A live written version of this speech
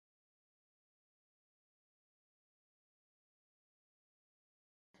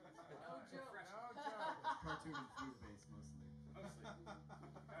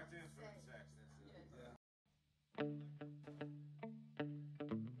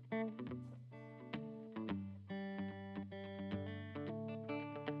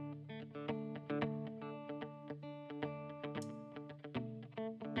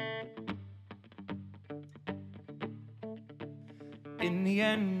In the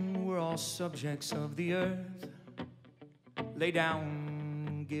end, we're all subjects of the earth. Lay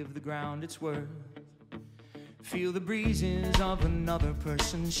down, give the ground its worth. Feel the breezes of another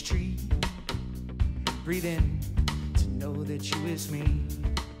person's tree. Breathe in to know that you is me.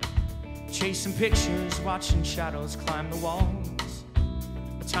 Chasing pictures, watching shadows climb the walls.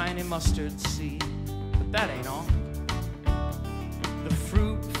 A tiny mustard seed, but that ain't all. The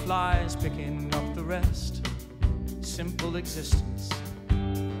fruit flies picking up the rest. Simple existence,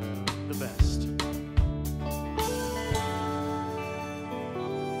 the best.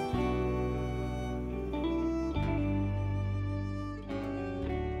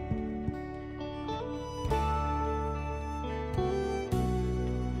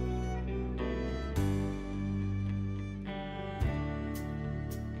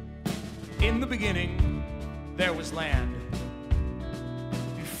 In the beginning, there was land.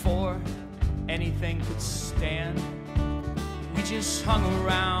 Before anything could stand, we just hung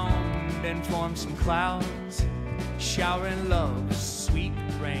around and formed some clouds, showering love, sweet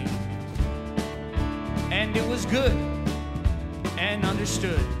rain. And it was good and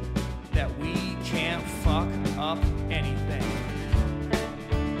understood that we can't fuck up anything.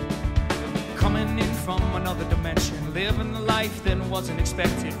 Coming in from another dimension, living the life that wasn't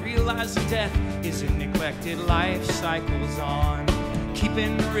expected, realizing death isn't neglected, life cycles on,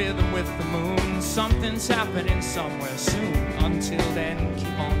 keeping the rhythm with the moon. Something's happening somewhere soon. Until then,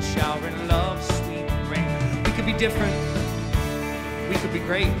 keep on showering love, sweet rain. We could be different, we could be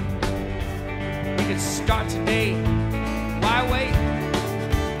great, we could start today. Why wait?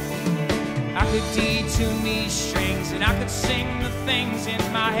 I could detune these strings and I could sing the things in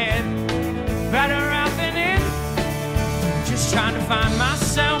my head better out than in. Just trying to find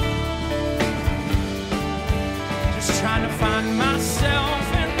myself, just trying to find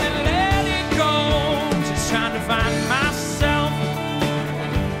myself and then let it go. Just trying to find myself,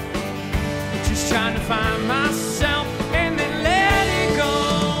 just trying to find myself and then let it go.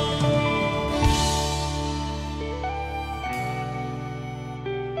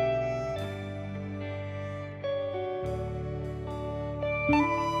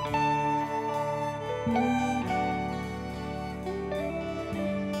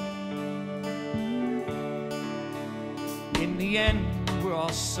 In the end, we're all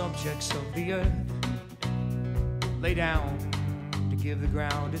subjects of the earth. Lay down to give the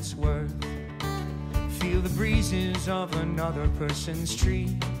ground its worth. Feel the breezes of another person's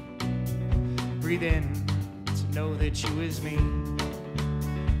tree. Breathe in to know that you is me.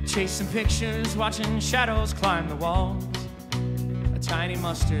 Chasing pictures, watching shadows climb the walls. A tiny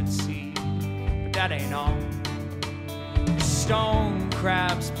mustard seed, but that ain't all. Stone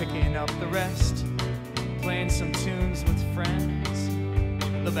crabs picking up the rest. Playing some tunes with friends.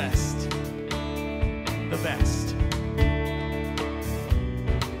 The best, the best.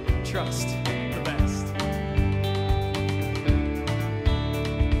 Trust.